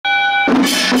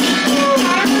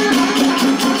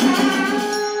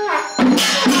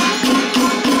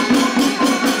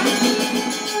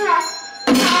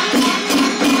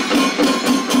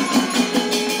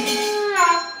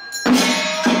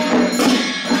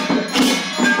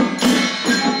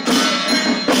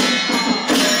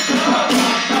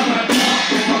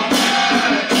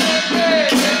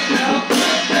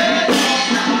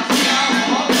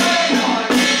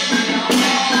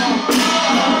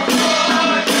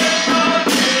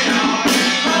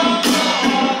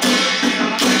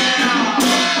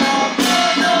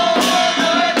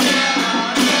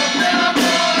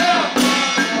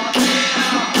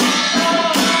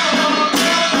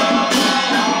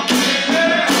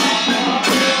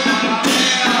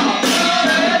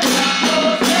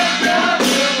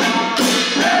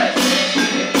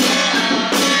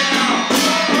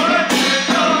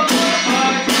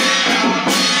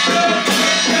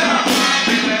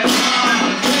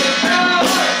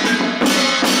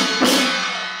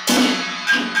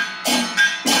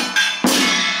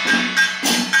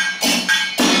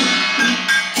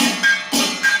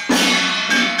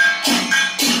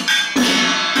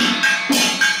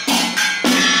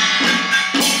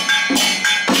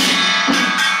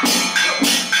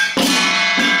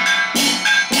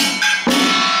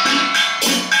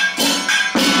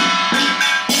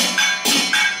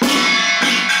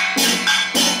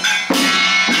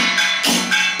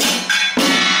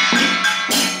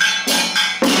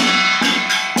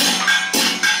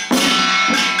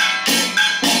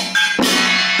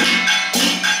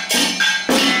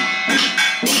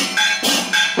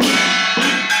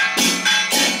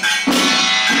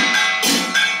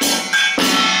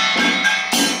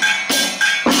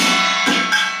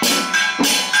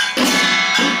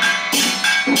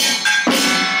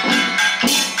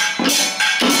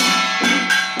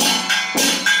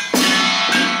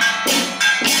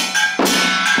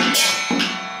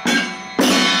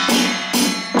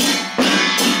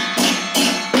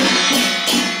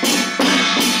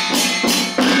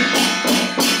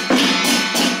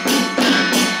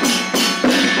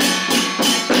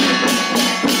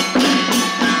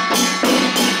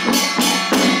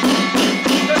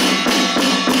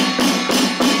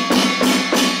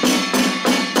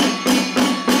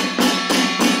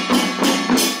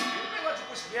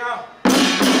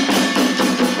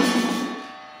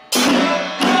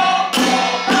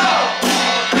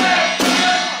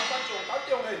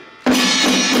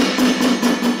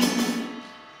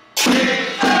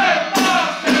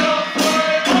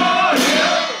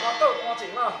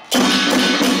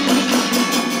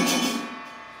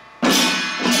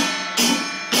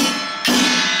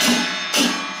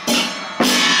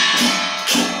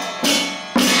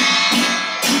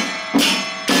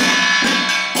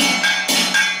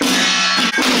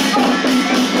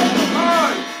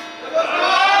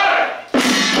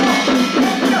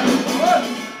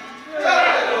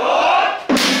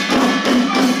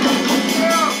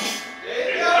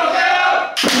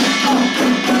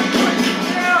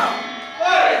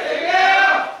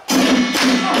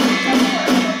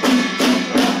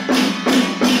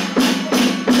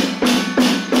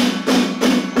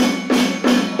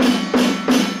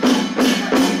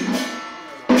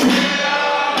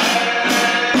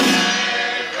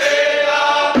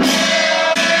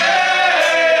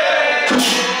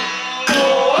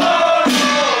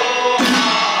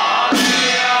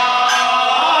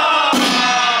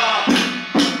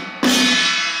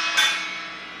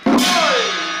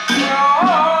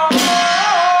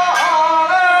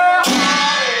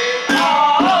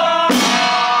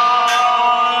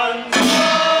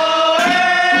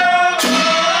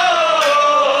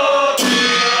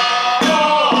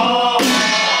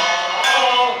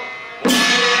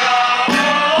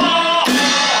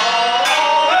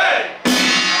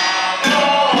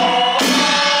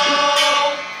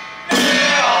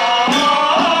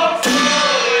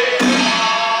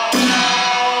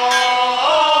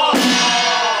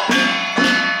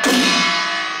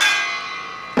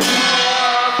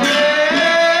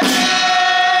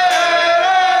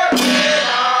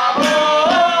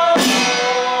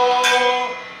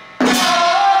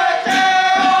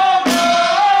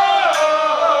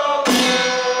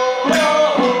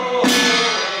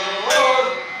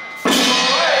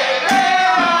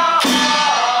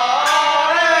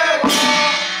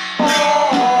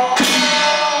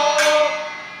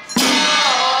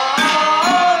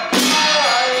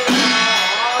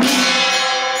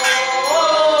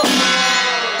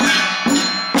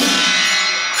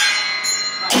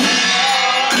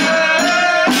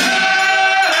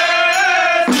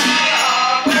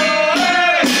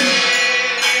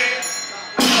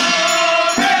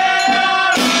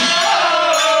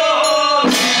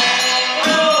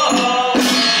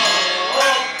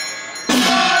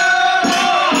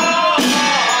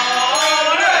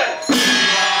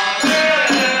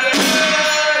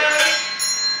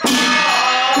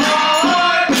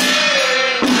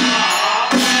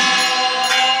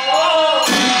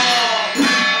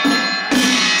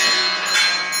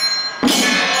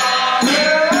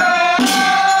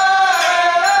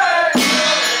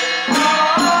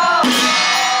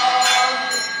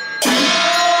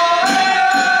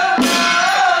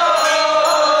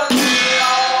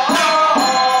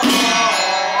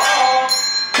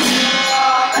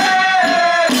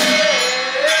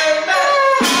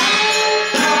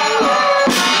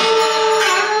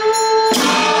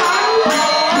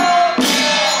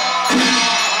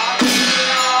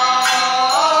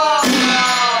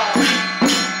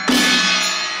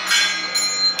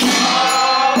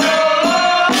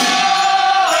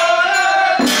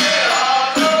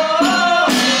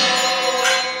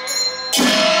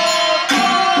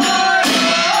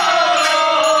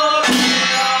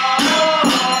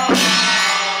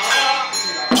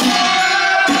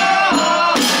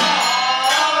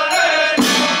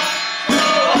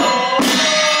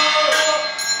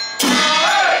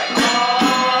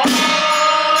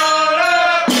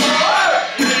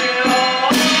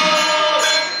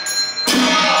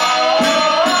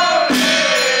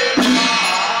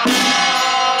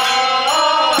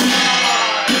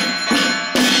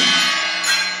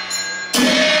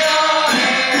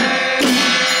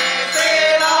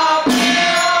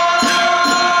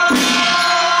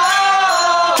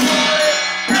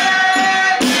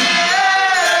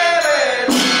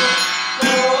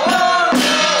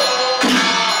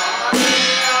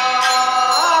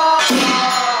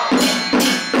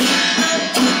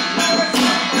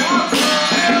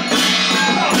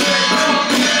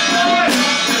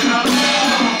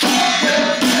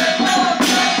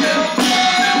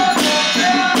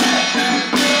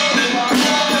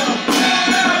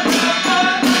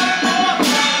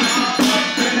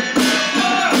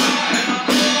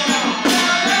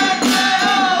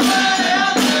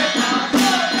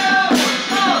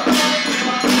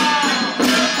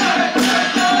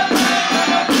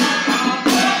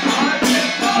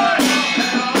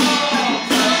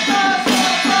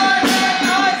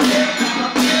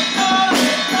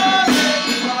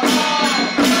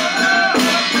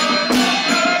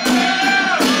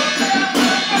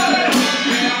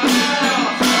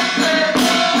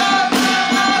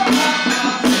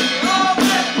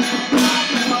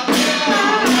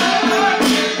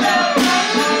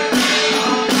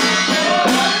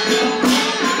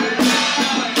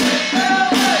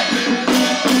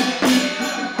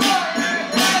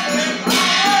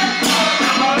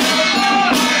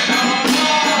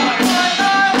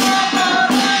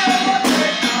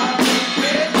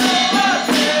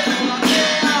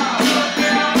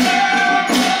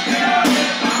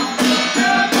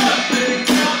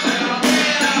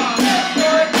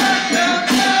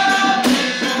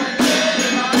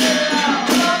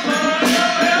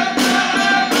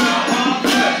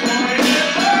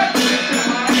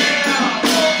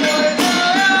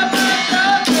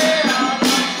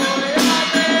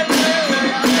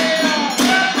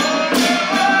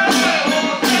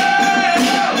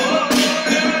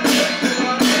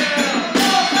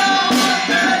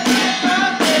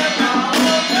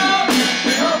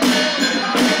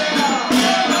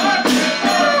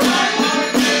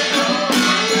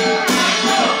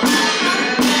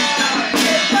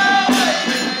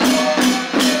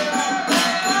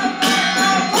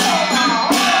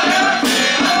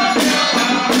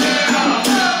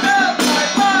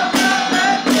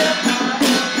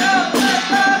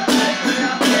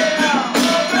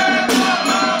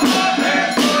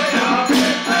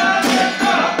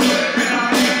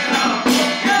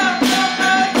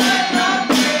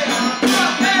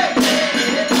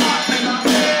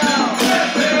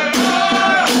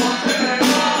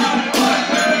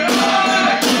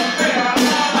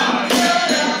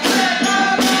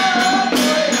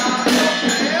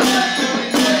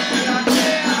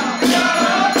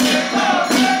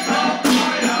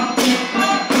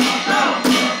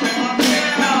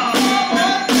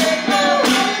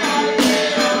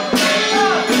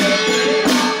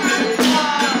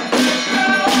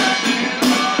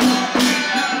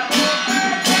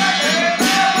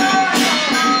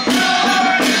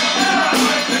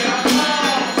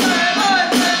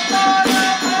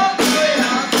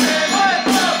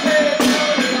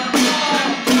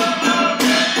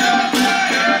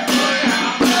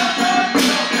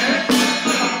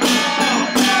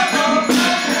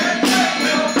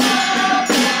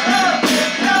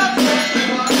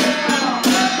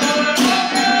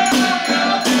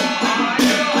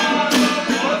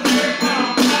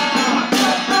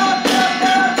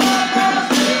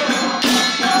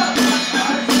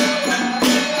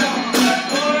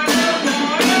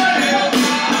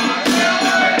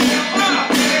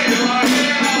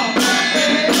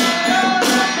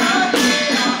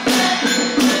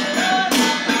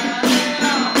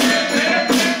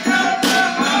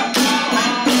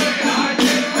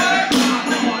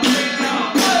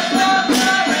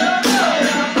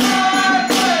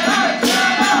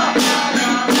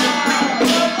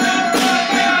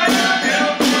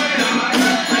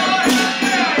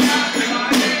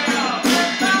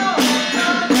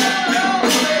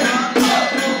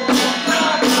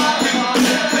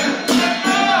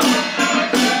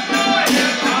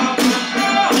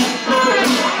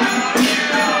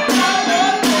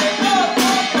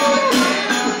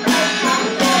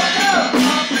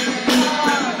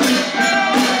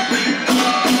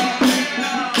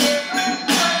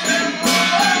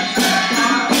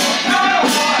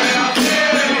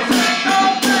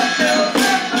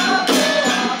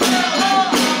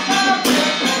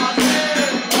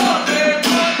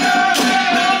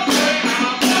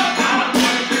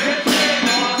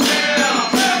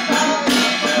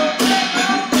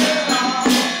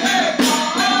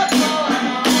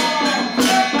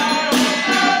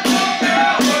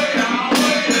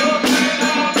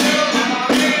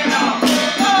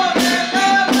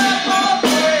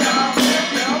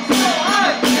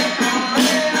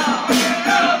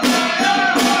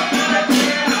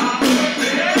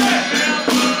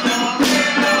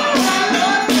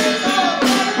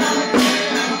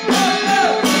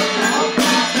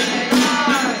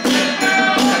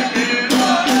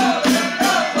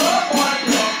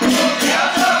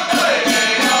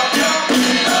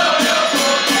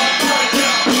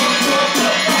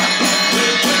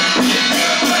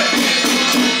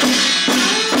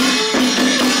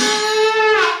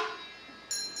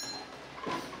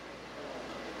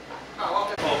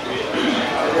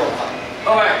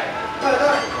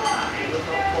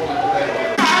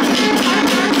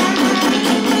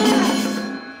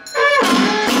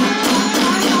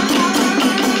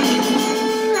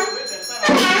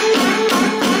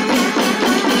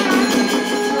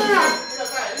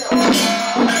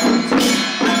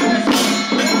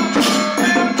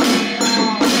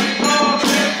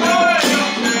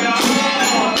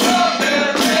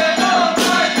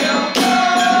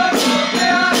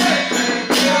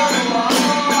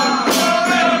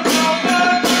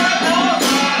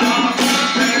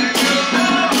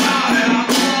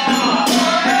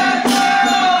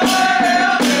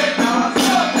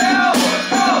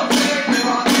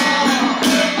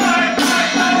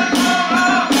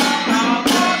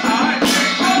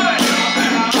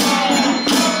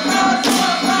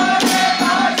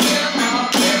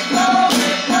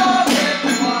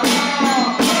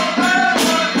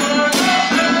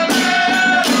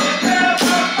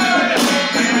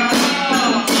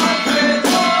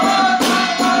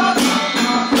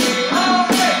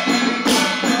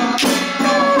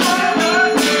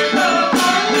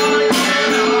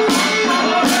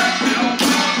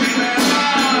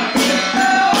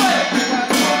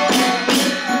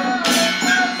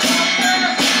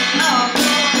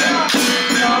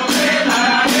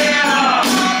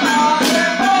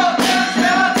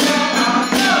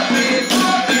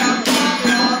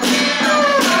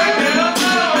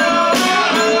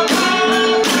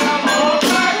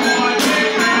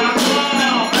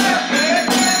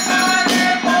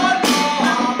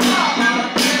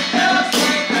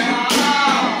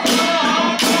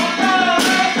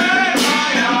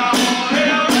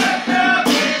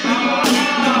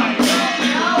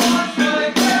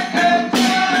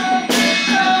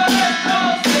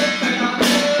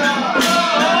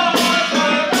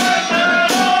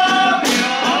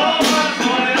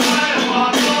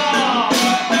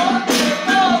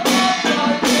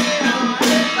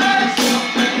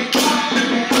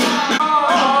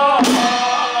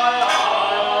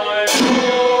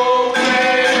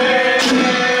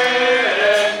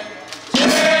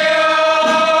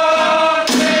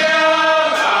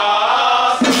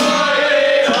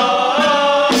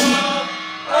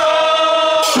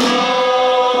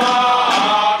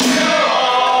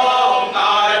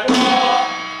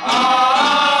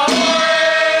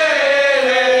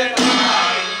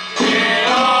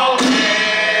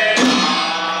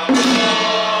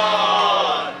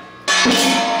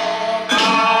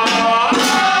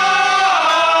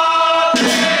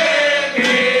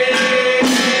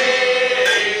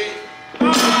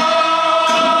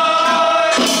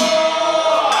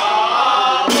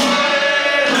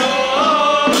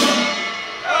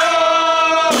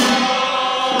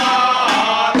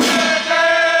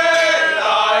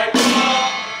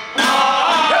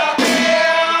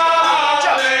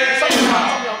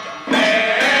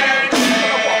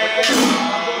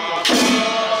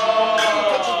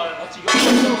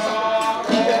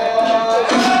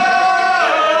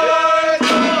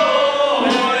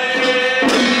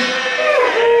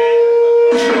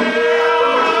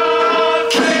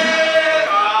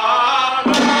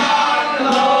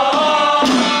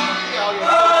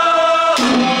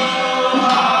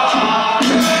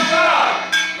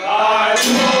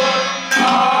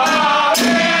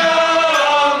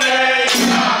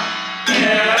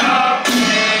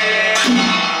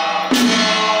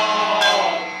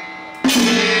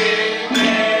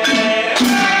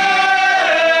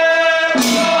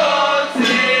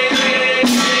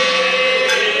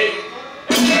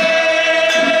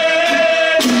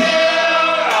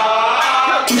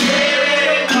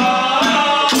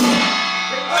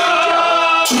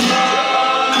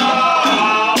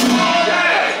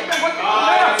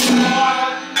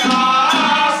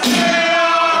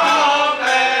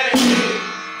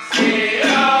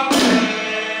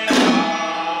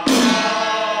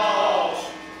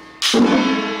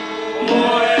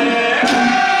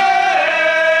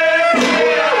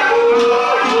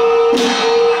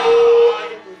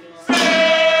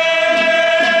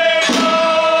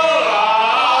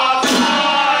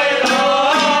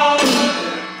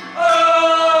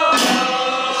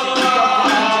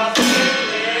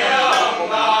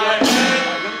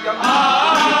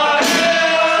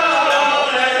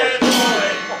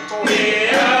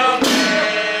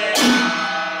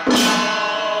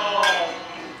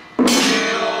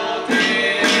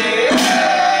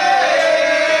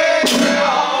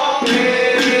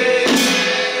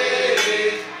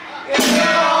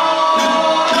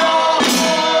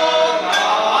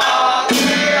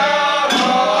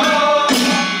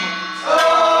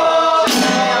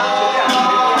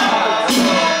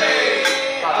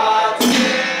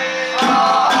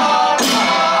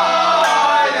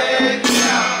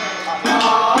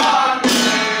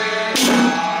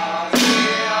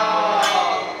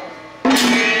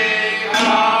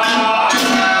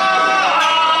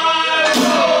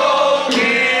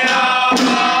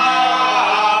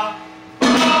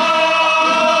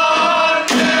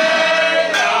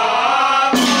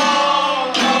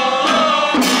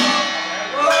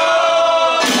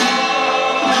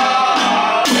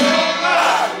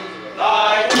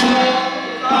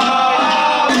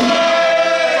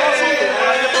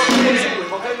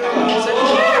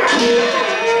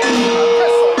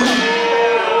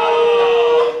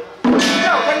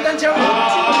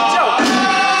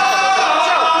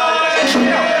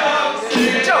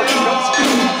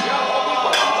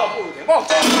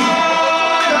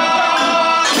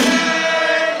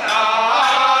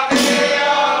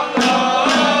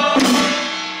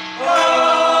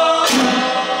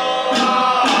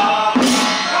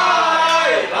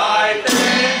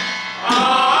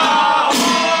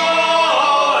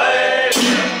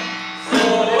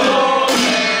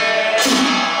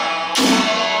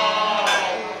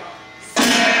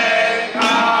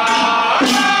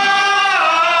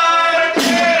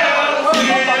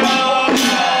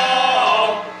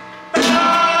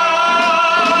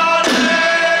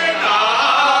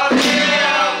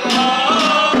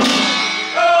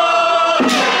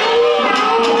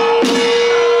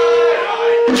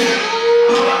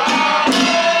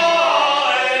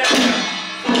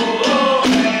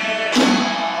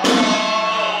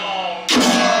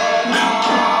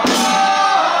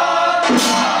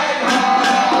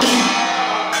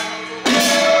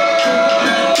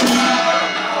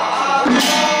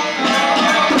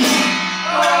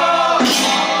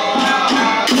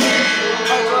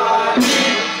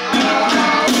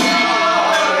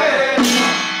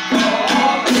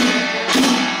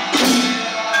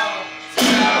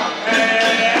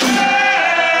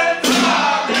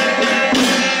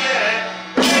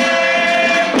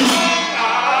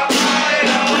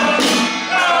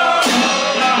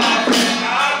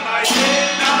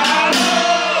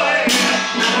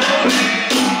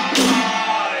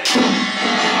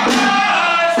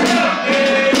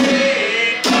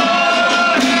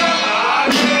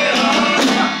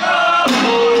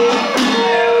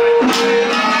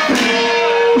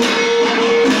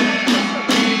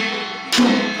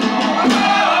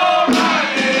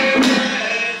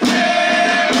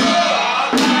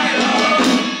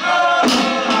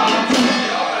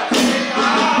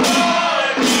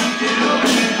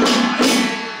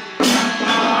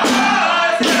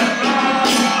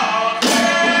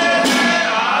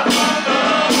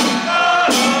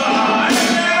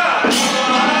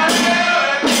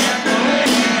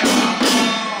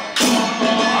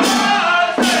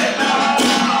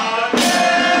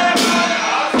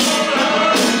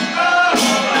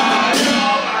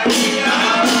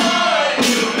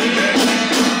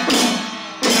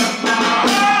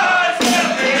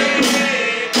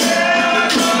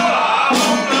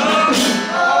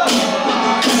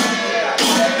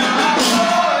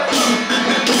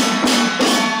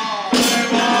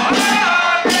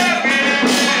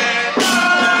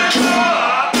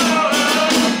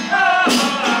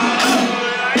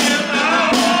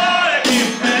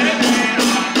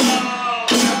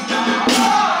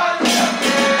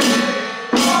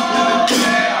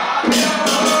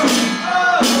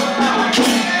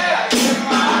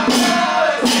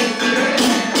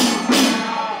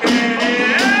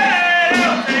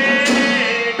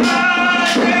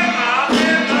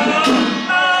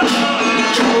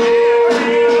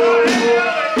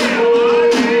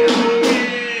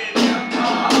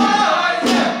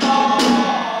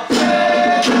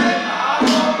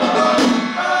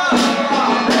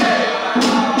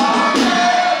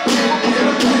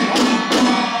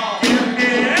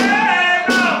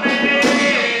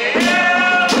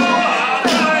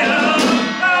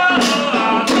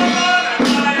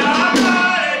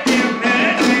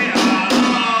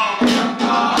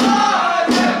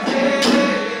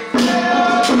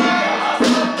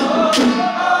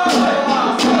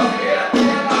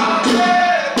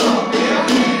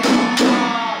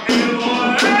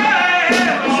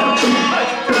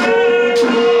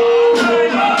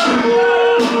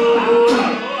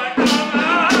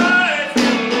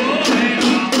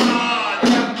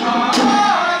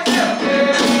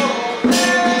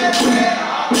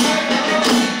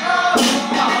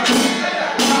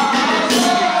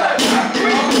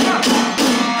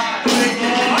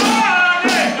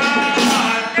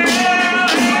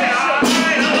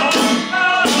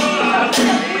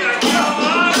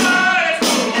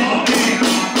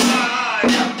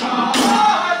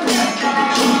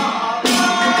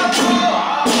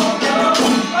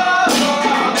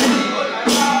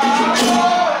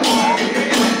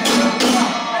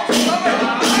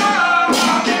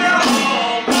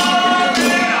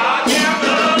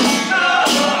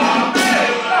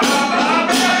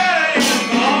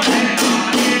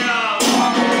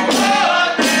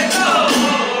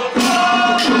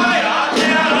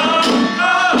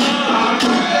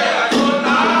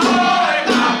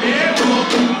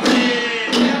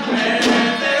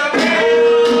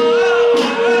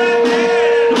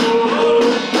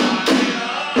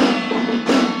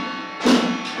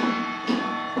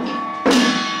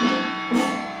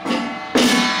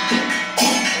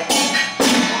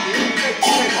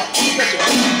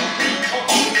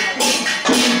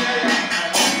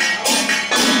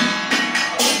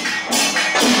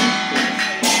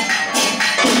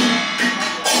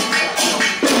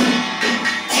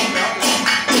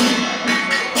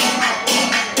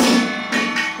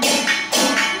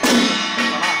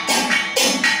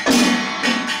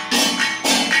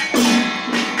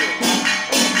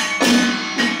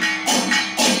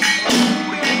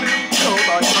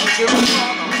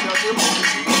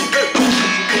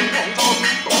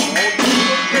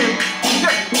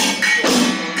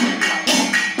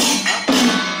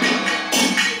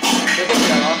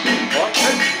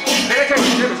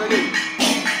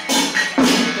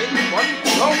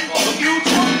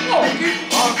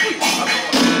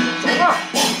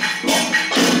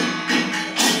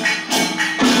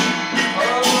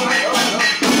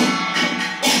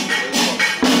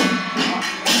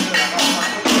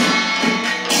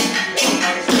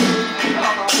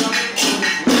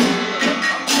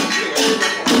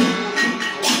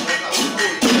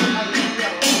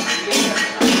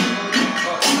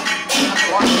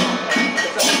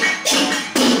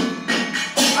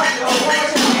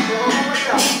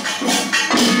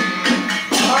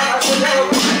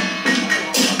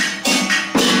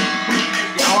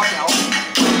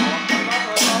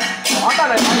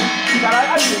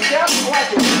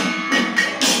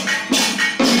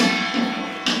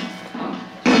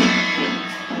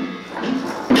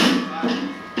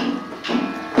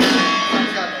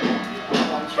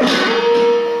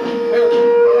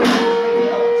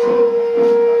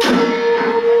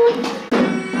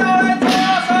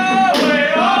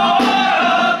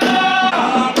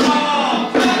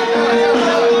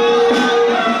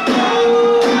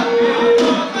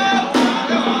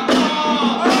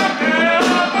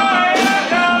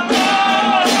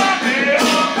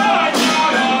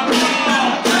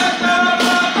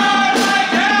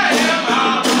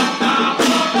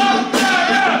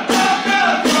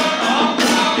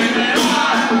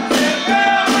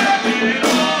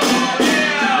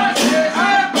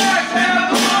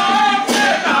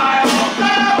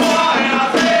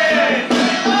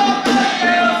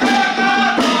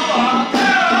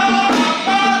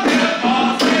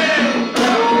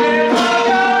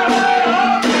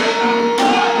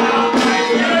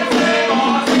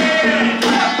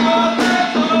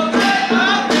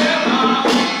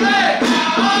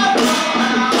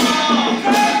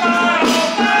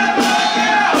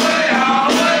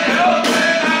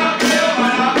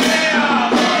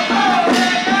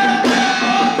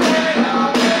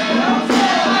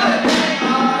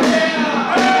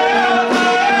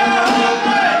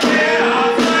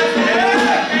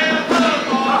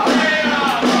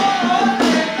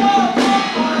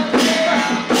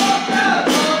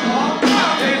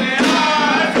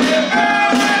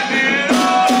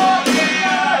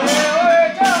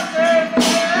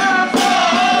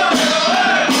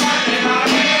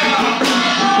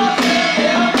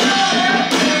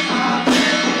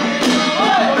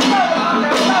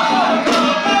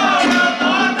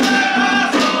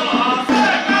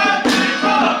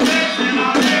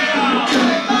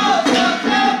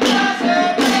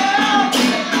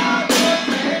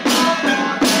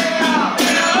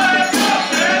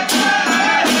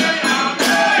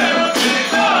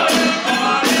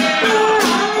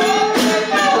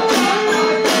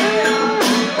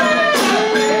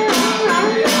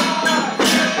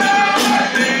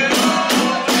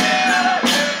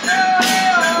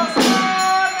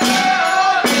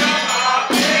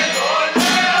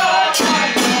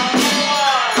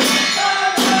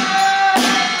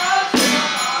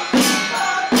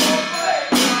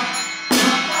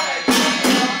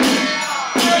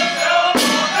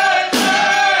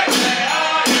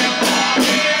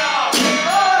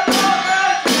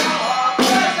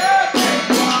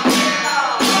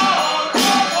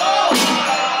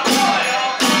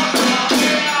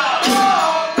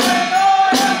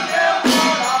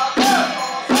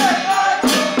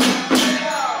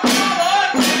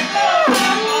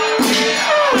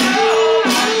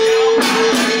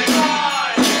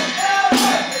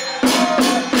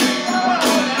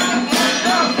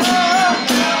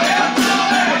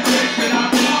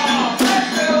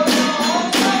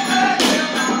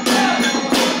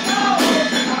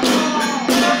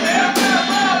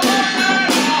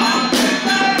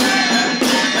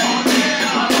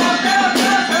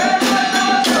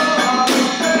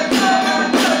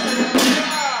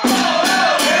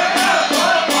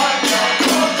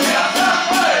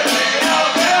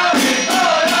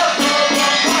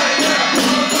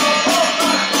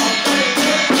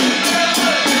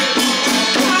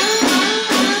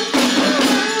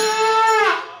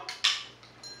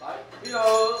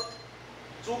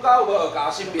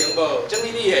新面无整理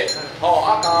理的，吼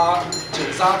啊加穿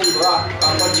衫底帽啊，加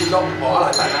关节落，吼啊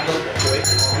来带咱去步街。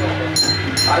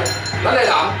来，咱个人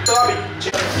倒下面，相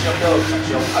对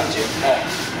上安静，吼，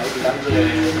来伫咱这个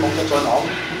工作专项，吼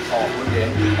文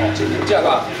联，吼进行这个，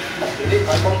吼给你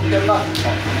开工点啦，吼，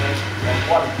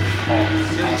管，吼，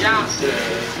这个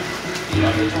地方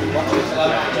的主管就是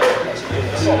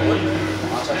受文，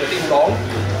啊，像这定龙，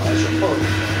来宣布，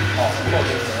吼，宣布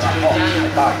选择啊，吼，来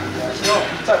带。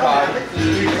 再摆200，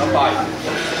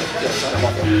对，再换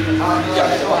掉，这样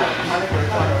的话，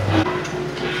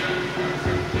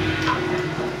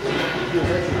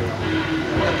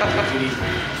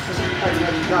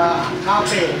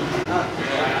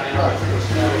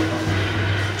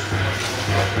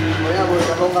我要我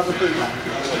讲讲是对的。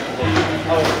哦，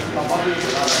老板你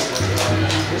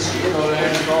洗头嘞，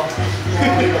你说，我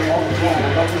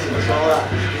都不怎么说了，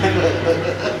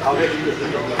讨厌你的这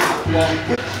种。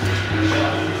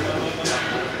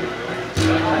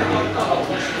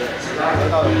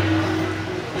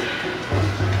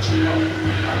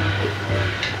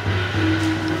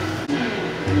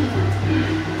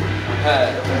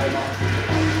 哎，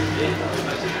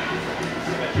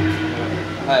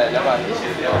老板，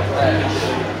哎。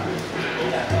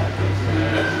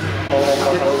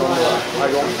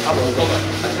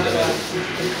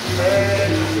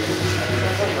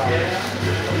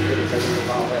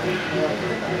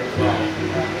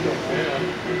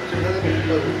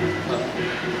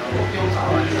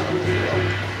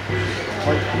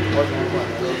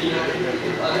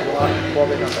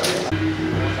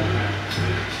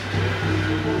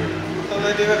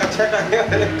你那个车啊，你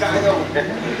那个街都唔嘅。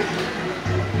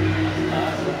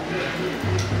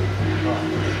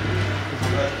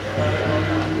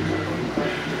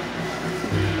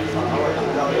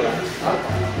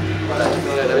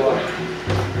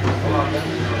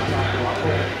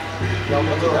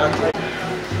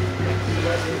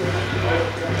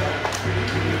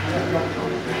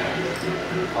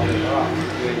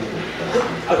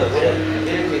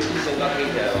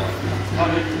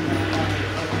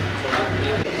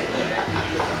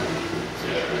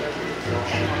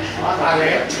大爷，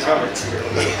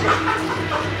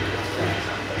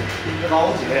老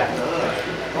几个呀？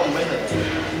我没得。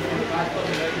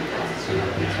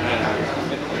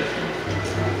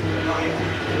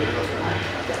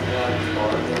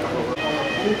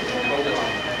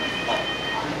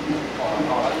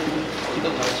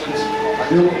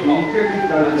由民建立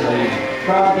单位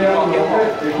加标农业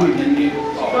的会议，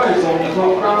在上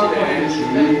所加发展时，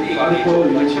来多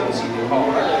元城市，因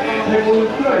为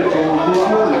在上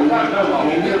所可能在农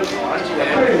业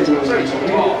配合最主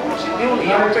要，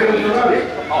来这个南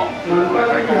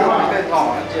单地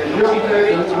化，用这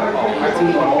个来进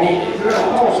行这个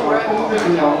后来工作内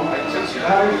容，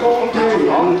开工接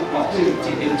营，进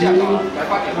行经营，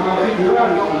主要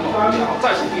有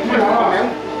3地化。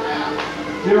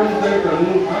 将这等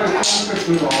还有3个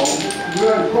石头，主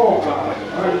要扩大，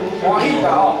还有欢喜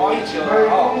啦吼，欢喜笑啦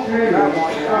吼，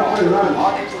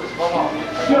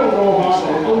用国法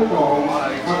的公道，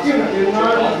竞争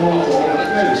安公国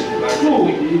的注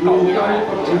意如该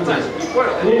不在，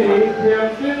你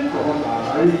天天所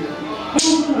来，不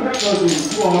是那个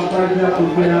是我在家不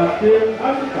听平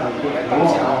安感的话。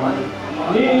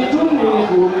 你村里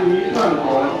不你看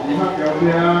过，你看表弟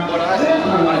啊，就是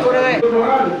按满山去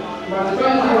啊，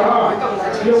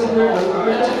用这个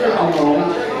来做这种农，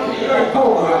再扣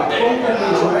啊，工业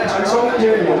的才中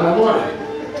间有的问。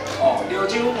哦，柳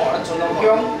州哦，咱春龙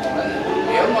乡哦，咱文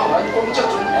明哦，咱广浙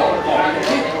村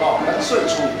哦，咱水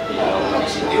厝哦，咱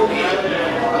是柳里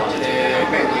哦，咱这个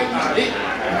每年20日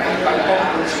开工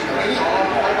分是可以哦，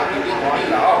大家欢喜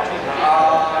啦哦。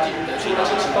啊，除了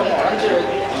就是讲哦，咱这个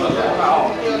春龙啊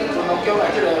哦，春龙乡的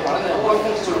这个咱的观光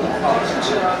村哦，是不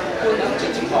是啊？本人真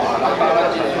正哦，咱把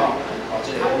咱这个吼。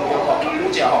 这个文明吼，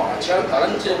武者吼，请把咱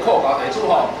这个客家地主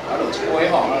吼，啊落一杯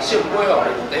吼，啊圣杯吼，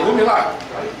地文明来，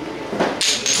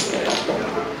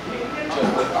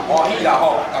欢喜啦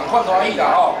吼，同款欢喜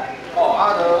啦吼，哦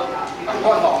啊着同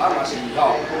款吼，啊嘛是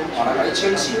吼，来甲你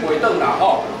请示回转啦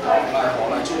吼，来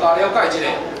自家了解一下，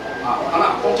啊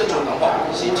那讲这阵人吼，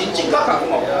是真正确确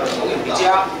吼，从用伫遮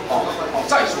吼，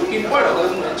再次因杯落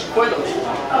去，一杯落去，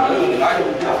来。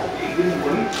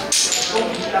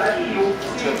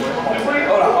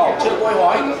 好啦吼，这杯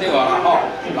欢喜就对啊啦吼，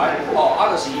来吼，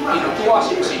啊就是伊就拄啊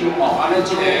是不是吼，安尼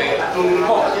这个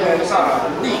好，这个啥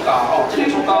理价吼，这个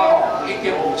主家吼已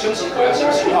经有请示过啊，是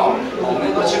不是吼？后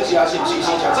面搁请示啊，是不是？是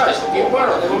才再是叫杯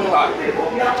落地方来。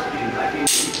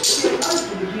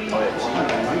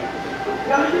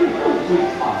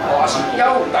啊是也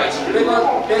有代志要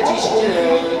支持这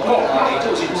个矿啊地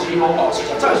主是不是？哦，是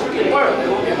再出现多人的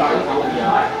方面来。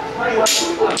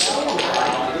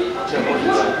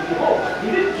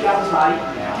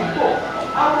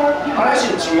啊，咱是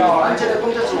毋是吼？咱即个讲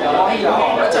遮自然欢喜啦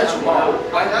吼，咱再厝吼，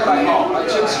来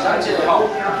请示咱即个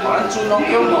吼，咱尊王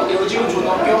宫吼，潮州尊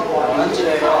王宫，咱即个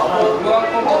吼，我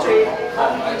讲遮多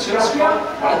吼，来请示讲，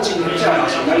咱今年遮若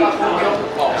是来到福宫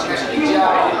吼，是毋是伫遮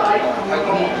开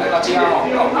讲来到遮吼，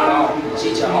到时吼，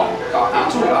时常吼，甲地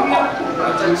主啦吼，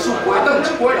来再数回转一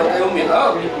回落地方面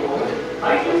好。啊，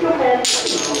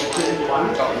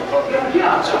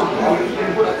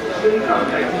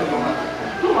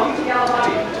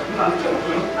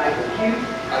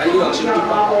你用手机拍，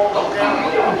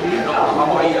好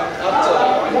欢喜啊！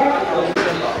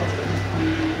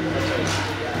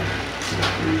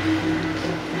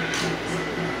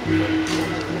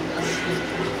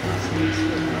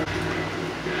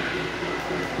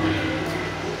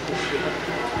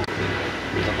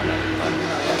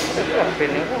变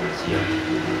了我，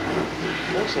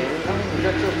我谁他们在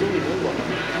做主意的我，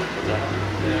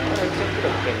我来做不了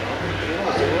变了，因为我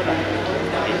是我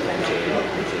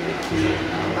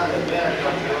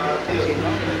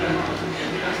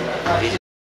来。